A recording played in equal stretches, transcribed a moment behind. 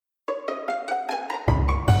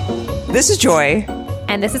This is Joy.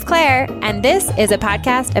 And this is Claire. And this is a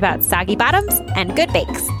podcast about soggy bottoms and good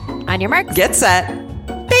bakes. On your marks. Get set.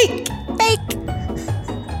 Bake.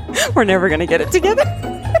 We're never going to get it together.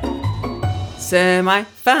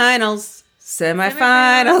 Semifinals.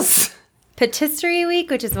 Patisserie week,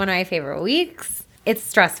 which is one of my favorite weeks. It's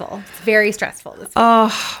stressful. It's very stressful this week.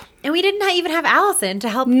 Oh. And we didn't even have Allison to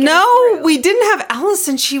help. No, we didn't have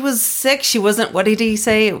Allison. She was sick. She wasn't, what did he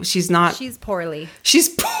say? She's not. She's poorly. She's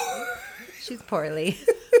poorly.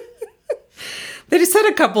 They just said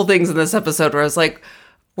a couple things in this episode where I was like,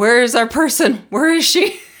 where is our person? Where is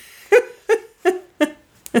she?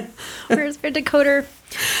 Where's her decoder?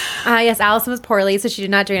 Yes, Allison was poorly, so she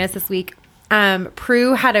did not join us this week.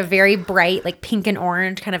 Prue had a very bright, like pink and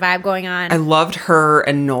orange kind of vibe going on. I loved her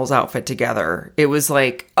and Noel's outfit together. It was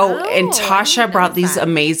like, and Tasha brought these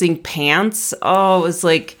amazing pants. Oh, it was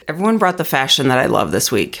like everyone brought the fashion that I love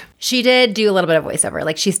this week. She did do a little bit of voiceover.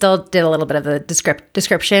 Like she still did a little bit of the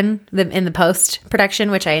description in the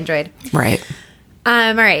post-production, which I enjoyed. Right.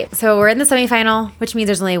 All right. So we're in the semifinal, which means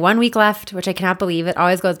there's only 1 week left, which I cannot believe. It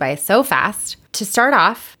always goes by so fast. To start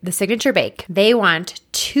off, the signature bake, they want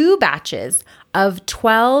 2 batches of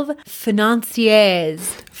 12 financiers.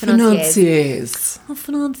 Financier.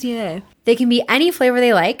 They can be any flavor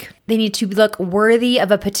they like. They need to look worthy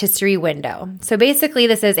of a patisserie window. So basically,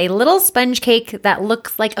 this is a little sponge cake that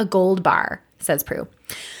looks like a gold bar, says Prue.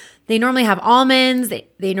 They normally have almonds.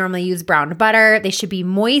 They normally use brown butter. They should be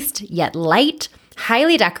moist yet light,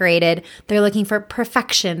 highly decorated. They're looking for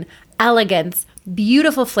perfection, elegance,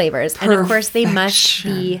 beautiful flavors. And of course, they must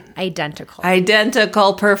be identical.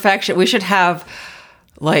 Identical perfection. We should have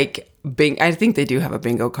like I think they do have a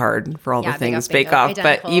bingo card for all the things Bake Off,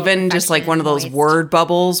 but even just like one of those word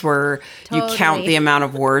bubbles where you count the amount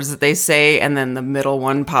of words that they say and then the middle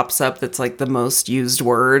one pops up that's like the most used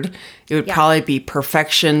word. It would probably be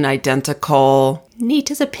perfection, identical, neat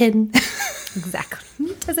as a pin. Exactly.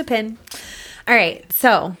 Neat as a pin. All right.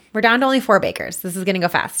 So we're down to only 4 bakers. This is going to go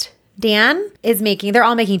fast. Dan is they're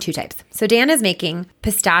all making 2 types. So Dan is making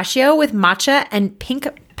pistachio with matcha and pink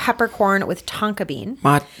peppercorn with tonka bean.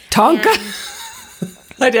 Tonka?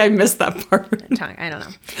 I missed that part. I don't know.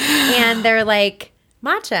 And they're like,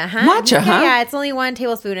 matcha, huh? Matcha, huh? Yeah, it's only 1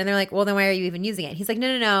 tablespoon. And they're like, well, then why are you even using it? He's like,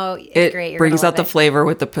 no. It's great. It brings out the flavor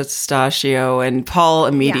with the pistachio. And Paul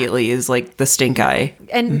immediately is like the stink eye.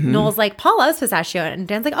 And Noel's like, Paul loves pistachio. And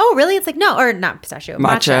Dan's like, oh, really? It's like, no, or not pistachio,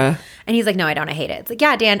 matcha. And he's like, no, I don't. I hate it. It's like,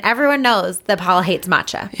 yeah, Dan, everyone knows that Paul hates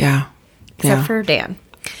matcha. Yeah. Except for Dan.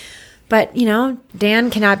 But, Dan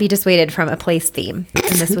cannot be dissuaded from a place theme.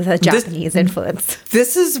 And this was a Japanese influence.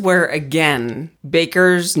 This is where, again,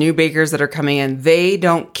 new bakers that are coming in, they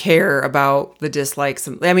don't care about the dislikes.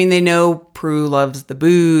 I mean, they know Prue loves the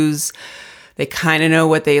booze. They kind of know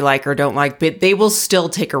what they like or don't like, but they will still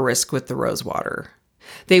take a risk with the rose water.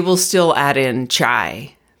 They will still add in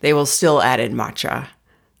chai. They will still add in matcha.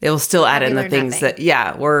 They will still add in the things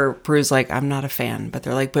where Prue's like, I'm not a fan, but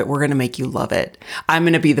they're like, but we're going to make you love it. I'm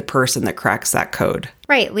going to be the person that cracks that code.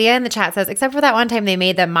 Right. Leah in the chat says, except for that one time they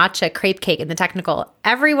made the matcha crepe cake in the technical,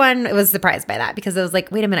 everyone was surprised by that because it was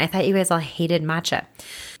like, wait a minute, I thought you guys all hated matcha.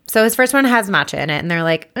 So his first one has matcha in it, and they're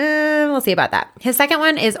like, we'll see about that. His second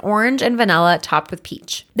one is orange and vanilla topped with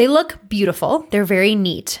peach. They look beautiful. They're very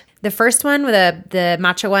neat. The first one, with the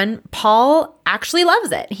matcha one, Paul actually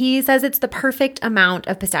loves it. He says it's the perfect amount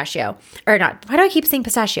of pistachio. Or not. Why do I keep saying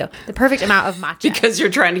pistachio? The perfect amount of matcha. Because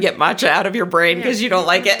you're trying to get matcha out of your brain because you don't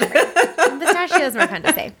like it. Pistachio is more fun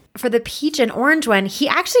to say. For the peach and orange one, he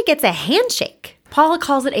actually gets a handshake. Paul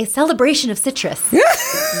calls it a celebration of citrus.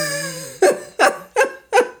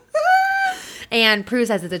 And Prue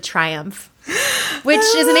says it's a triumph. Which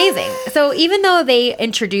is amazing. So even though they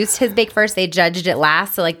introduced his bake first, they judged it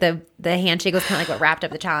last. So like the handshake was kind of like what wrapped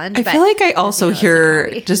up the challenge. I feel like I also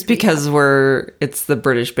hear, just because it's the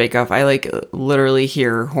British Bake Off, I like literally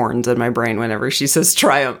hear horns in my brain whenever she says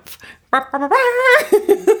triumph.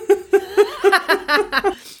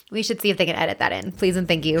 We should see if they can edit that in. Please and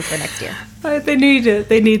thank you for next year. They need it.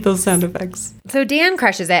 They need those sound effects. So Dan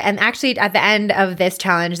crushes it. And actually at the end of this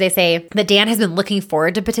challenge, they say that Dan has been looking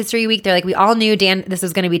forward to Patisserie Week. They're like, we all knew this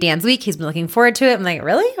was going to be Dan's week. He's been looking forward to it. I'm like,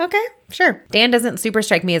 really? Okay, sure. Dan doesn't super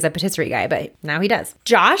strike me as a patisserie guy, but now he does.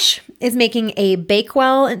 Josh is making a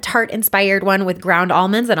Bakewell tart inspired one with ground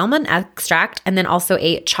almonds and almond extract, and then also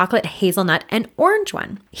a chocolate hazelnut and orange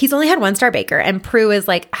one. He's only had 1-star baker, and Prue is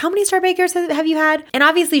like, how many star bakers have you had? And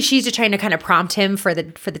obviously she's just trying to kind of prompt him for the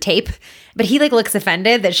tape, but he like looks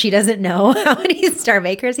offended that she doesn't know how many star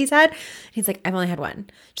bakers he's had. He's like, I've only had 1.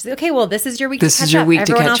 She's like, okay, well, this is your week to catch up.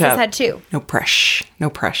 Everyone else has had 2. No pressure.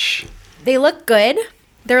 They look good.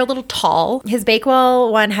 They're a little tall. His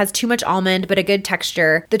Bakewell one has too much almond, but a good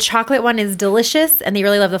texture. The chocolate one is delicious, and they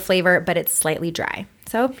really love the flavor, but it's slightly dry.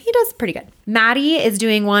 So he does pretty good. Maddie is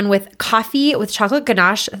doing one with coffee with chocolate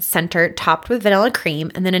ganache center topped with vanilla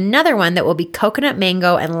cream, and then another one that will be coconut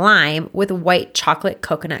mango and lime with white chocolate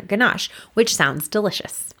coconut ganache, which sounds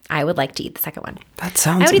delicious. I would like to eat the second one. That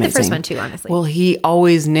sounds I would amazing. eat the first one too, honestly. Well, he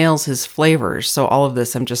always nails his flavors. So all of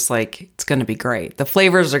this, I'm just like, it's going to be great. The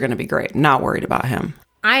flavors are going to be great. Not worried about him.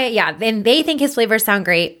 And they think his flavors sound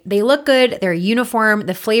great. They look good. They're uniform.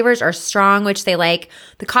 The flavors are strong, which they like.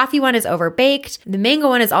 The coffee one is overbaked. The mango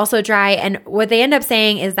one is also dry. And what they end up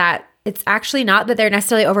saying is that it's actually not that they're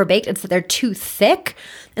necessarily overbaked. It's that they're too thick.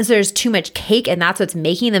 And so there's too much cake, and that's what's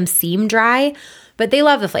making them seem dry. But they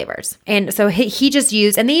love the flavors. And so he just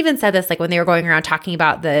used, and they even said this like when they were going around talking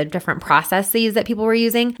about the different processes that people were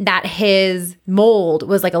using, that his mold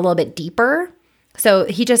was like a little bit deeper. So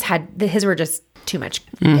he just had, his were just too much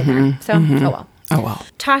in there. So, oh well.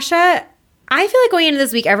 Tasha, I feel like going into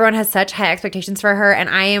this week, everyone has such high expectations for her, and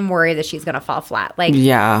I am worried that she's going to fall flat. Like,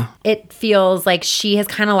 yeah, it feels like she has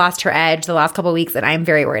kind of lost her edge the last couple of weeks, and I'm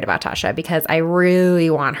very worried about Tasha because I really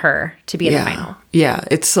want her to be in the final. Yeah,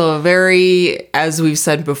 it's a very, as we've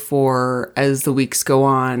said before, as the weeks go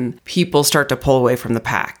on, people start to pull away from the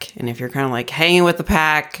pack. And if you're kind of like hanging with the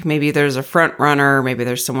pack, maybe there's a front runner, maybe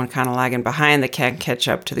there's someone kind of lagging behind that can't catch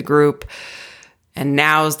up to the group. And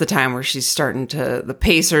now's the time where she's starting to, the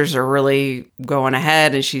pacers are really going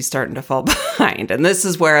ahead and she's starting to fall behind. And this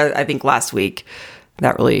is where I think last week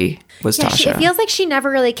that really was Tasha. It feels like she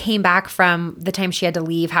never really came back from the time she had to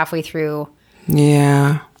leave halfway through.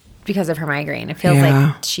 Yeah. Because of her migraine. It feels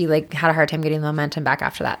like she had a hard time getting the momentum back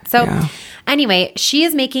after that. So anyway, she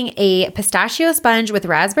is making a pistachio sponge with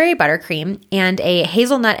raspberry buttercream and a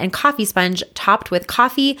hazelnut and coffee sponge topped with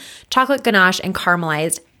coffee, chocolate ganache, and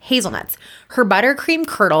caramelized hazelnuts. Her buttercream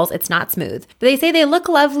curdles. It's not smooth. But they say they look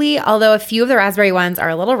lovely, although a few of the raspberry ones are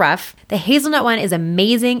a little rough. The hazelnut one is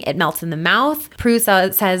amazing. It melts in the mouth. Prue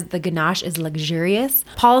says the ganache is luxurious.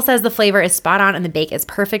 Paul says the flavor is spot on and the bake is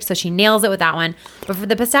perfect, so she nails it with that one. But for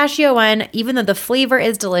the pistachio one, even though the flavor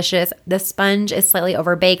is delicious, the sponge is slightly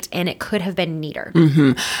overbaked and it could have been neater.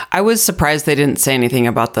 I was surprised they didn't say anything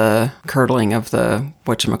about the curdling of the,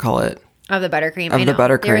 whatchamacallit. Of the buttercream. Of the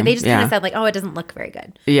buttercream. They just kind of said like, oh, it doesn't look very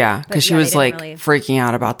good. Yeah, because she was like freaking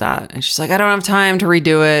out about that. And she's like, I don't have time to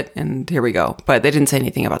redo it. And here we go. But they didn't say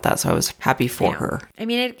anything about that. So I was happy for her. I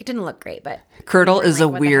mean, it didn't look great, but. Curdle is a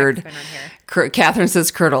weird. Catherine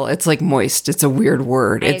says curdle. It's like moist. It's a weird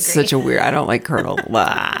word. It's such a weird. I don't like curdle.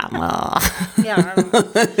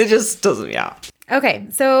 It just doesn't. Yeah. Okay,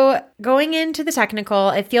 so going into the technical,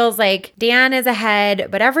 it feels like Dan is ahead,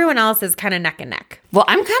 but everyone else is kind of neck and neck. Well,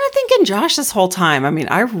 I'm kind of thinking Josh this whole time. I mean,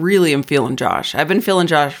 I really am feeling Josh. I've been feeling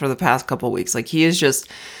Josh for the past couple of weeks. Like, he is just,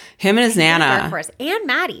 him and his Nana. And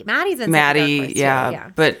Maddie. Maddie's in Maddie, yeah.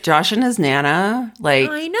 But Josh and his Nana, like,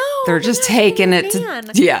 I know. They're just taking it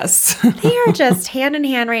to, yes. They are just hand in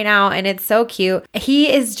hand right now, and it's so cute.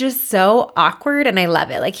 He is just so awkward, and I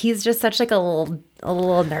love it. Like, he's just such like a little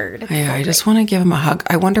nerd. Yeah, I just want to give him a hug.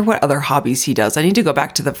 I wonder what other hobbies he does. I need to go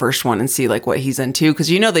back to the first one and see like what he's into,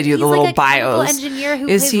 because you know they do the little bios. He's like a engineer who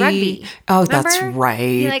plays rugby. Oh, remember? That's right.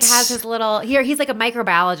 He like has his little here. He's like a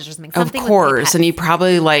microbiologist or something. Of course, and he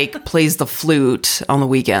probably like plays the flute on the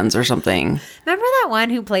weekends or something. Remember that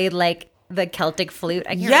one who played like the Celtic flute?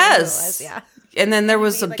 I can't remember who it was. Yeah. And then there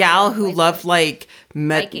was a gal who loved like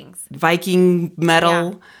Viking metal.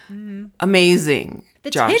 Yeah. Mm-hmm. Amazing. The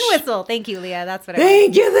Josh. Tin whistle. Thank you, Leah. That's what I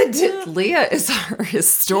Thank you. Leah is our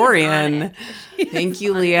historian. Thank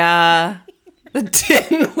you, Leah. The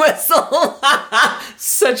tin whistle.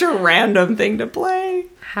 Such a random thing to play.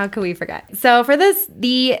 How could we forget? So for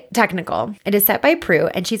the technical, it is set by Prue,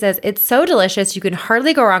 and she says, it's so delicious you can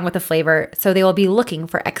hardly go wrong with the flavor, so they will be looking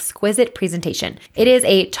for exquisite presentation. It is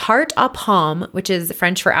a tarte aux pommes, which is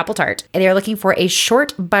French for apple tart. And they're looking for a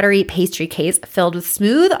short, buttery pastry case filled with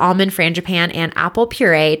smooth almond frangipane and apple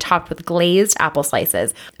puree topped with glazed apple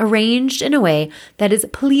slices, arranged in a way that is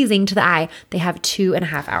pleasing to the eye. They have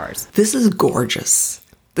 2.5 hours. This is gorgeous.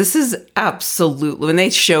 This is absolutely, when they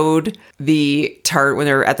showed the tart, when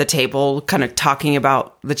they were at the table kind of talking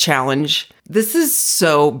about the challenge, this is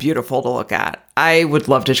so beautiful to look at. I would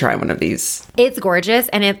love to try one of these. It's gorgeous.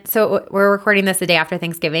 And so we're recording this the day after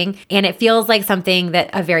Thanksgiving, and it feels like something that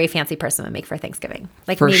a very fancy person would make for Thanksgiving.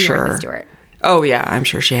 Like for maybe sure. Martha Stewart. Oh yeah, I'm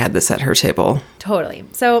sure she had this at her table. Totally.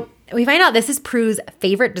 So we find out this is Prue's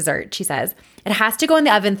favorite dessert, she says. It has to go in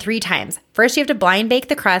the oven 3 times. First, you have to blind bake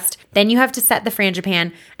the crust. Then you have to set the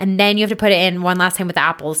frangipan. And then you have to put it in one last time with the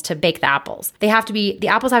apples to bake the apples. The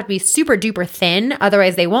apples have to be super duper thin.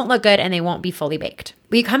 Otherwise, they won't look good and they won't be fully baked.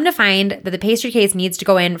 We come to find that the pastry case needs to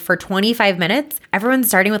go in for 25 minutes. Everyone's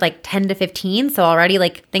starting with like 10 to 15. So already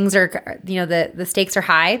like things are, the stakes are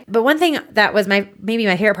high. But one thing that was maybe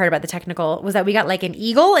my favorite part about the technical was that we got like an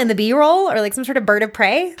eagle in the B-roll or like some sort of bird of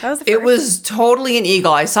prey. That was the first. It was totally an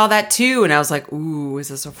eagle. I saw that too. And I was like, ooh, is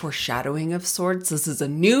this a foreshadowing of sorts? This is a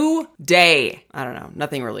new day. I don't know.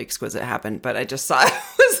 Nothing really exquisite happened, but I just saw it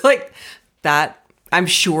was like that. I'm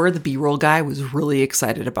sure the B-roll guy was really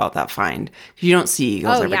excited about that find. You don't see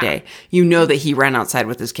eagles every day. You know that he ran outside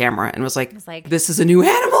with his camera and was like, this is a new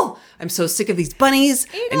animal. I'm so sick of these bunnies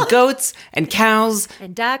and goats and cows.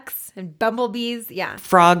 And ducks and bumblebees. Yeah.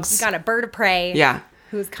 Frogs. We got a bird of prey. Yeah.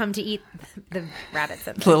 Who's come to eat the rabbits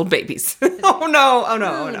and little babies. Oh no.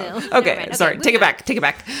 Okay, sorry. Take it back.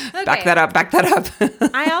 Okay. Back that up.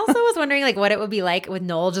 I also was wondering like what it would be like with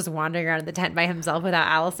Noel just wandering around the tent by himself without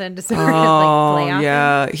Allison to sort of like play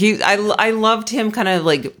off him. I loved him kind of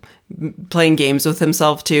like playing games with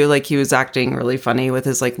himself too. Like he was acting really funny with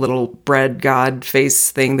his like little bread god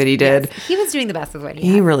face thing that he did. Yes, he was doing the best with what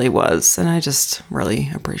he really was. And I just really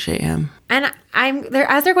appreciate him. And I'm there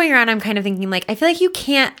as they're going around, I'm kind of thinking like, I feel like you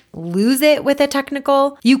can't lose it with a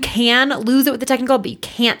technical. You can lose it with the technical, but you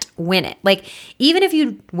can't win it. Like even if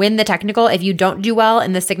you win the technical, if you don't do well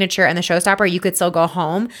in the signature and the showstopper, you could still go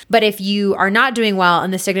home. But if you are not doing well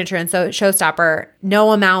in the signature and showstopper,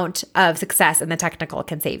 no amount of success in the technical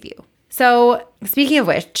can save you. So speaking of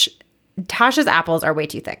which, Tasha's apples are way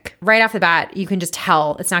too thick. Right off the bat, you can just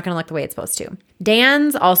tell it's not going to look the way it's supposed to.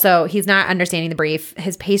 Dan's also, he's not understanding the brief.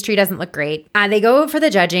 His pastry doesn't look great. They go for the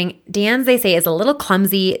judging. Dan's, they say, is a little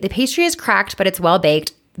clumsy. The pastry is cracked, but it's well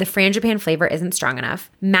baked. The frangipan flavor isn't strong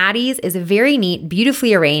enough. Maddie's is very neat,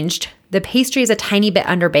 beautifully arranged. The pastry is a tiny bit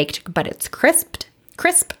underbaked, but it's crisp.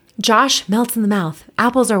 Josh melts in the mouth.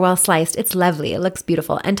 Apples are well sliced. It's lovely. It looks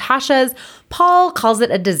beautiful. And Tasha's, Paul calls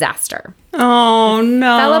it a disaster. Oh,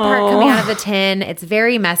 no. Fell apart coming out of the tin. It's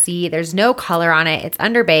very messy. There's no color on it. It's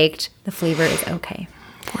underbaked. The flavor is okay.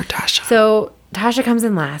 Poor Tasha. So Tasha comes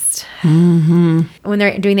in last. Mm-hmm. When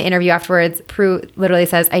they're doing the interview afterwards, Prue literally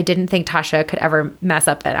says, I didn't think Tasha could ever mess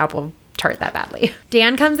up an apple tart that badly.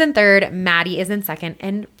 Dan comes in third. Maddie is in second.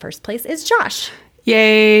 And first place is Josh.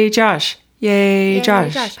 Yay, Josh. Yay,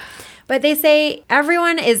 Josh. But they say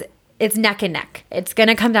it's neck and neck. It's going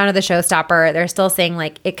to come down to the showstopper. They're still saying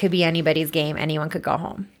like it could be anybody's game. Anyone could go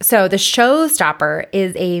home. So the showstopper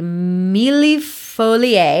is a millefeuille.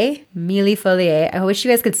 I wish you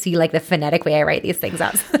guys could see like the phonetic way I write these things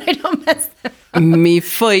out so that I don't mess them up.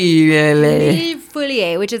 Millefeuille,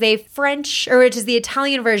 which is the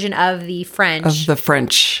Italian version of the French. Of the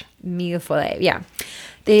French. Millefeuille, yeah.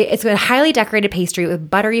 It's a highly decorated pastry with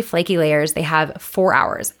buttery, flaky layers. They have 4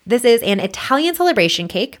 hours. This is an Italian celebration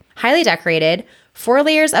cake, highly decorated, 4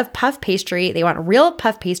 layers of puff pastry. They want real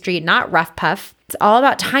puff pastry, not rough puff. It's all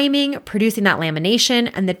about timing, producing that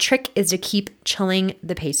lamination, and the trick is to keep chilling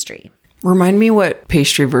the pastry. Remind me what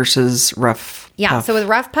pastry versus rough puff. So with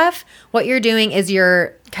rough puff, what you're doing is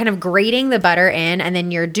you're kind of grating the butter in and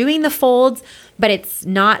then you're doing the folds, but it's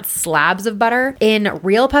not slabs of butter. In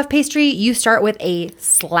real puff pastry, you start with a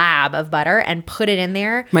slab of butter and put it in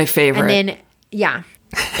there. My favorite. And then,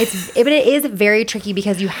 but it is very tricky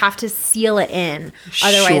because you have to seal it in.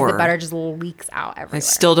 Otherwise, the butter just leaks out everywhere. I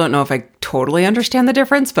still don't know if I totally understand the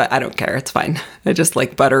difference, but I don't care. It's fine. I just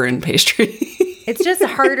like butter and pastry. It's just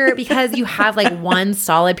harder because you have like one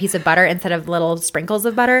solid piece of butter instead of little sprinkles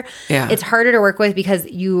of butter. Yeah. It's harder to work with because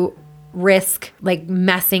you risk like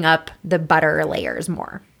messing up the butter layers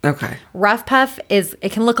more. Okay. Rough puff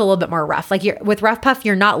it can look a little bit more rough. Like with rough puff,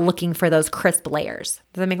 you're not looking for those crisp layers.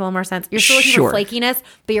 Does that make a little more sense? You're still looking for flakiness,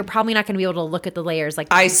 but you're probably not going to be able to look at the layers like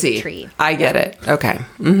I see. Tree. I get it. Okay.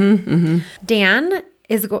 Mm-hmm. Mm-hmm. Dan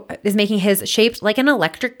is making his shaped like an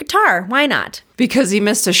electric guitar. Why not? Because he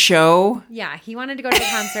missed a show. Yeah, he wanted to go to the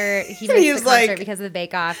concert. He missed the concert because of the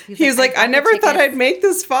Bake Off. He's like, I never thought I'd make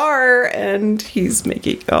this far, and he's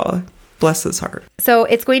making. Oh, bless his heart. So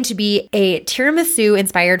it's going to be a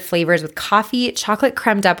tiramisu-inspired flavors with coffee, chocolate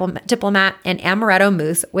creme diplomat, and amaretto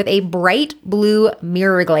mousse with a bright blue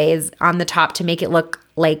mirror glaze on the top to make it look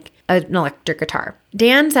like an electric guitar.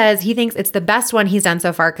 Dan says he thinks it's the best one he's done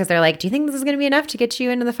so far because they're like, do you think this is going to be enough to get you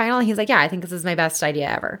into the final? And he's like, yeah, I think this is my best idea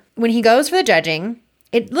ever. When he goes for the judging,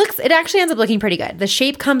 it actually ends up looking pretty good. The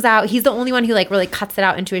shape comes out. He's the only one who like really cuts it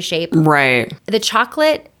out into a shape. Right. The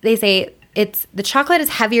chocolate, they say the chocolate is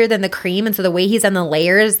heavier than the cream. And so the way he's done the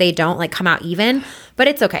layers, they don't like come out even, but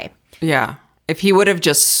it's okay. Yeah. If he would have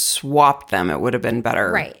just swapped them, it would have been better.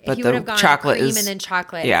 Right. But If he the would have gone chocolate cream is, and then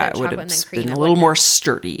chocolate. yeah, instead it of would chocolate have and then cream, been it a little wouldn't more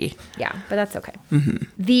sturdy. Yeah, but that's okay.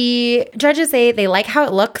 The judges say they like how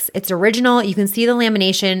it looks. It's original. You can see the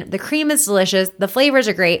lamination. The cream is delicious. The flavors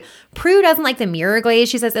are great. Prue doesn't like the mirror glaze.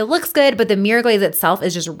 She says it looks good, but the mirror glaze itself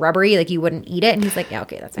is just rubbery. Like you wouldn't eat it. And he's like, yeah,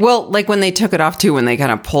 okay, that's fine. Well, like when they took it off too, when they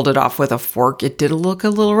kind of pulled it off with a fork, it did look a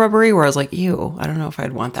little rubbery where I was like, ew, I don't know if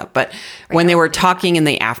I'd want that. But when they were talking in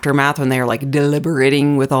the aftermath, when they were like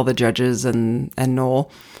deliberating with all the judges and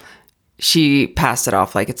Noel, she passed it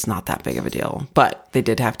off like it's not that big of a deal. But they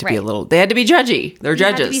did have to be they had to be judgy. They're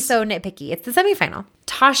judges. Had to be so nitpicky. It's the semifinal.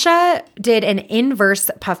 Tasha did an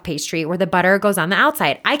inverse puff pastry where the butter goes on the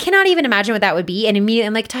outside. I cannot even imagine what that would be. And immediately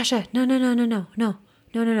I'm like, Tasha,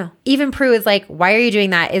 no. Even Prue is like, why are you doing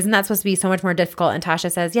that? Isn't that supposed to be so much more difficult? And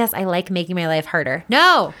Tasha says, yes, I like making my life harder.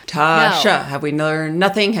 No. Tasha, have we learned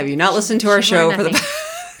nothing? Have you not listened to our show for the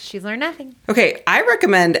She's learned nothing. Okay, I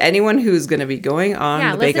recommend anyone who's going to be going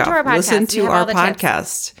on the Bake Off, listen to our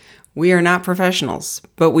podcast. We are not professionals,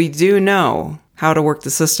 but we do know how to work the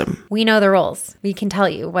system. We know the rules. We can tell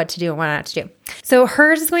you what to do and what not to do. So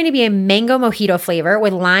hers is going to be a mango mojito flavor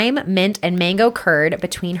with lime, mint, and mango curd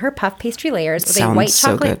between her puff pastry layers with a white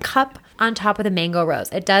chocolate cup on top with a mango rose.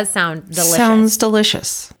 It does sound delicious. Sounds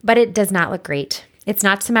delicious. But it does not look great. It's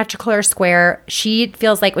not symmetrical or square. She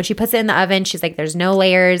feels like when she puts it in the oven, she's like, there's no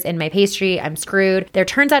layers in my pastry. I'm screwed. There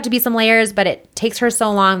turns out to be some layers, but it takes her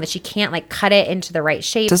so long that she can't like cut it into the right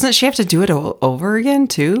shape. Doesn't she have to do it over again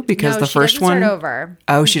too? Because the first one start over.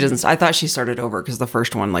 Oh, she doesn't. I thought she started over because the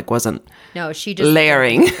first one like wasn't. No, she just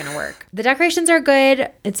layering. It's gonna work. The decorations are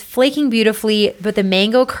good. It's flaking beautifully, but the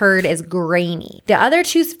mango curd is grainy. The other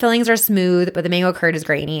two fillings are smooth, but the mango curd is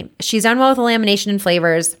grainy. She's done well with the lamination and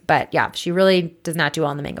flavors, but yeah, she really does not do well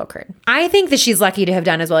on the mango curd. I think that she's lucky to have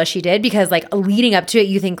done as well as she did because like leading up to it,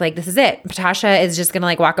 you think like this is it. Tasha is just gonna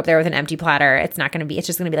like walk up there with an empty platter. It's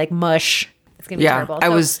just gonna be like mush. It's gonna be terrible. I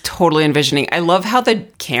was totally envisioning. I love how the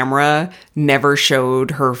camera never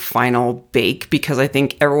showed her final bake because I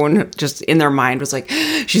think everyone just in their mind was like,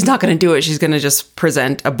 she's not going to do it. She's going to just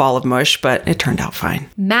present a ball of mush, but it turned out fine.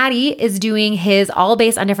 Maddie is doing his all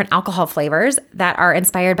based on different alcohol flavors that are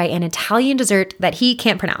inspired by an Italian dessert that he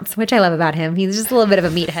can't pronounce, which I love about him. He's just a little bit of a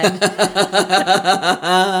meathead.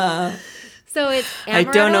 So it's I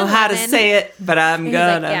don't know how to say it, but I'm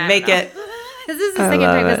going to make it. This is the second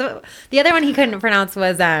time. The other one he couldn't pronounce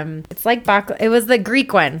was it's like it was the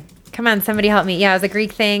Greek one. Come on, somebody help me. Yeah, it was a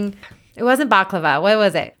Greek thing. It wasn't baklava. What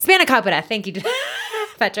was it? Spanakopita. Thank you,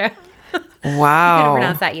 Petra. Wow. I couldn't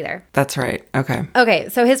pronounce that either. That's right. Okay. Okay,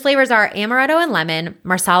 so his flavors are amaretto and lemon,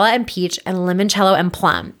 marsala and peach, and limoncello and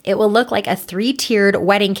plum. It will look like a 3-tiered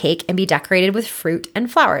wedding cake and be decorated with fruit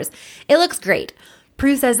and flowers. It looks great.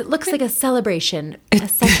 Prue says it looks like a celebration, a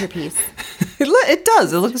centerpiece. It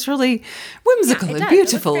does. It looks really whimsical and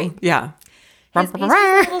beautiful. Yeah. His pastry's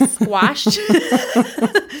a little squashed.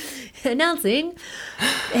 Announcing.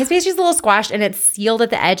 His pastry's a little squashed and it's sealed at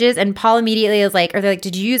the edges. And Paul immediately is like, they're like,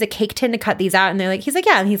 did you use a cake tin to cut these out? And he's like,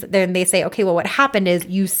 yeah. And then they say, okay, well, what happened is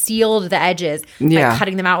you sealed the edges by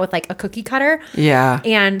cutting them out with like a cookie cutter. Yeah.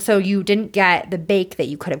 And so you didn't get the bake that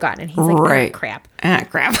you could have gotten. And he's like, right. Crap.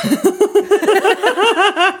 Crap.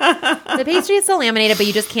 The pastry is still laminated, but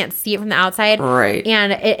you just can't see it from the outside. Right.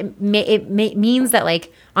 And it means that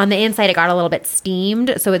like on the inside, it got a little bit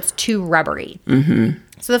steamed. So it's too rubbery. Mm-hmm.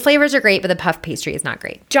 So the flavors are great, but the puff pastry is not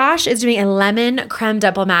great. Josh is doing a lemon creme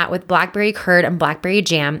diplomat with blackberry curd and blackberry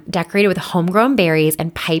jam, decorated with homegrown berries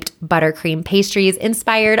and piped buttercream pastries,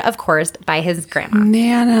 inspired, of course, by his grandma.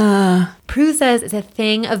 Nana. Prue says it's a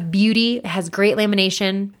thing of beauty. It has great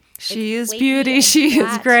lamination. She is beauty. She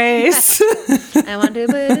is grace. I want to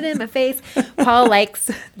put it in my face. Paul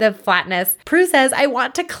likes the flatness. Prue says, I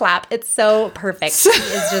want to clap. It's so perfect. She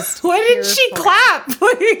is just Why didn't she clap?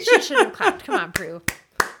 She should have clapped. Come on, Prue.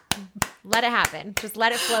 Let it happen. Just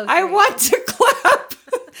let it flow. I want to clap.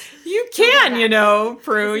 You can,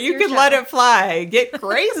 Prue. You can let it fly. Get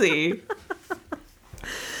crazy.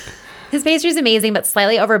 His pastry is amazing, but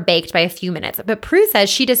slightly overbaked by a few minutes. But Prue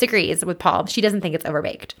says she disagrees with Paul. She doesn't think it's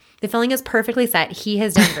overbaked. The filling is perfectly set. He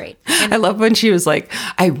has done great. And I love when she was like,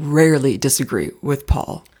 I rarely disagree with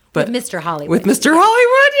Paul. But with Mr. Hollywood. With Mr.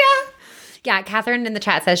 Hollywood, yeah. Yeah, Catherine in the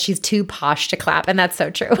chat says she's too posh to clap, and that's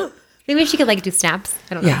so true. Maybe she could do snaps.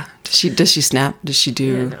 I don't know. Yeah. Does she snap? Does she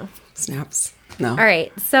do snaps? No. All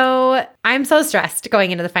right. So I'm so stressed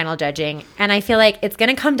going into the final judging. And I feel like it's going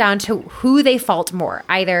to come down to who they fault more.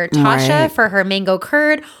 Either Tasha for her mango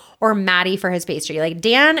curd or Maddie for his pastry. Like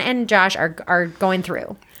Dan and Josh are going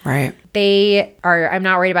through. Right. I'm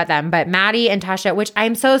not worried about them, but Maddie and Tasha, which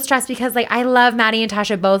I'm so stressed because like I love Maddie and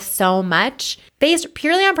Tasha both so much. Based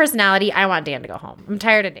purely on personality, I want Dan to go home. I'm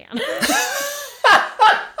tired of Dan.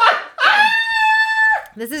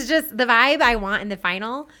 This is just the vibe I want in the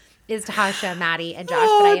final is Tasha, Maddie, and Josh,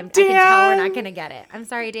 but I can tell we're not going to get it. I'm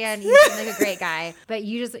sorry, Dan. You seem like a great guy, but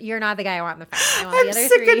you're not the guy I want in the final. I want the other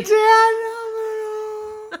sick three. Of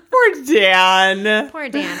Dan. Poor Dan. Poor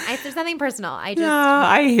Dan. There's nothing personal.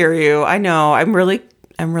 I hear you. I know. I'm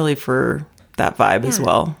really for that vibe as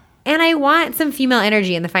well. And I want some female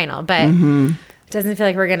energy in the final, but it doesn't feel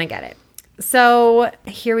like we're going to get it. So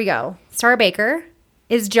here we go. Star Baker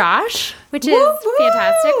is Josh, which is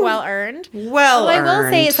fantastic. Well earned. Well earned. I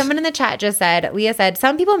will say, someone in the chat just said, Leah said,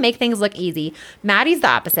 some people make things look easy. Maddie's the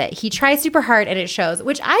opposite. He tries super hard and it shows,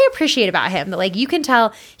 which I appreciate about him. That like you can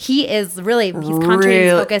tell he's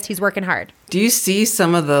concentrated, focused, he's working hard. Do you see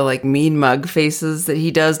some of the like mean mug faces that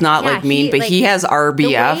he does? Not like mean, but he has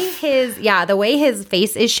RBF. The way his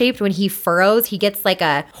face is shaped when he furrows, he gets like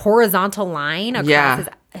a horizontal line across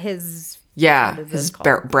his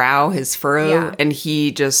brow, his furrow, and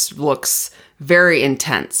he just looks very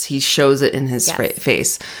intense. He shows it in his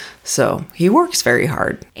face. So he works very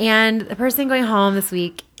hard. And the person going home this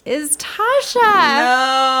week is Tasha.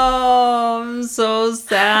 No, I'm so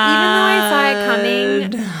sad. Even though I saw it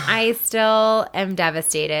coming, I still am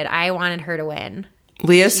devastated. I wanted her to win.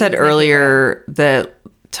 Leah said earlier that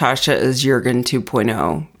Tasha is Jurgen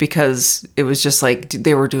 2.0 because it was just like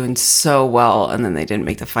they were doing so well and then they didn't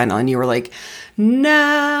make the final and you were like,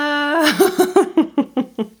 no.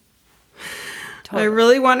 Totally. I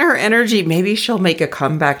really want her energy. Maybe she'll make a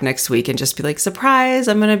comeback next week and just be like, surprise,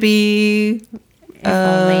 I'm going to be...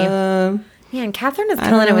 Man, Catherine is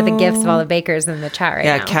killing it with the gifts of all the bakers in the chat right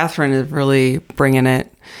now. Yeah, Catherine is really bringing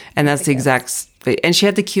it. And that's the exact... And she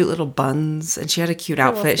had the cute little buns and she had a cute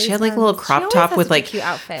outfit. She had like a little crop top with like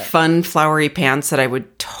fun flowery pants that I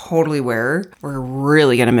would totally wear. We're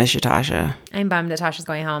really going to miss you, Tasha. I'm bummed that Tasha's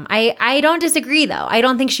going home. I don't disagree though. I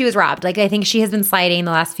don't think she was robbed. Like I think she has been sliding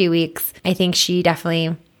the last few weeks. I think she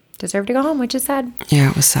definitely deserved to go home, which is sad. Yeah,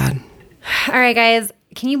 it was sad. All right, guys.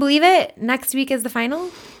 Can you believe it? Next week is the final?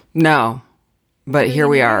 No. But here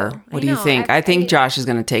we are. What do you think? I think Josh is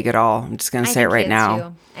going to take it all. I'm just going to say it right now.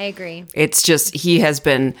 Too. I agree. It's just,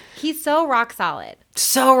 he's so rock solid.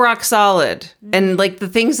 So rock solid. Mm-hmm. And like the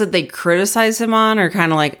things that they criticize him on are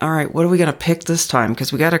kind of like, all right, what are we going to pick this time?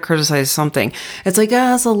 Because we got to criticize something. It's like,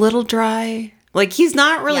 it's a little dry. Like he's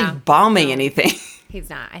not really bombing anything. He's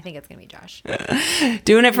not. I think it's going to be Josh.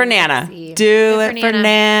 Doing it for Nana. Do it for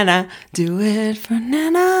Nana. Do it for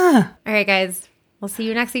Nana. All right, guys. We'll see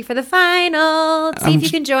you next week for the final. See if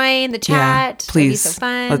you can join the chat. Yeah, please. It'll be so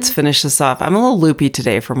fun. Let's finish this off. I'm a little loopy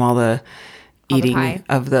today from all the eating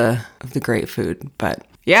of the great food. But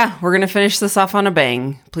yeah, we're going to finish this off on a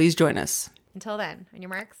bang. Please join us. Until then, on your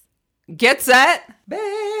marks. Get set. Bake.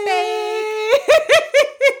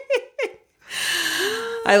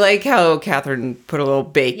 I like how Catherine put a little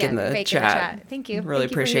bake in the chat. Thank you. Really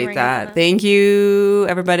appreciate that. Thank you,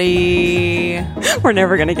 everybody. We're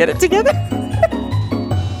never going to get it together.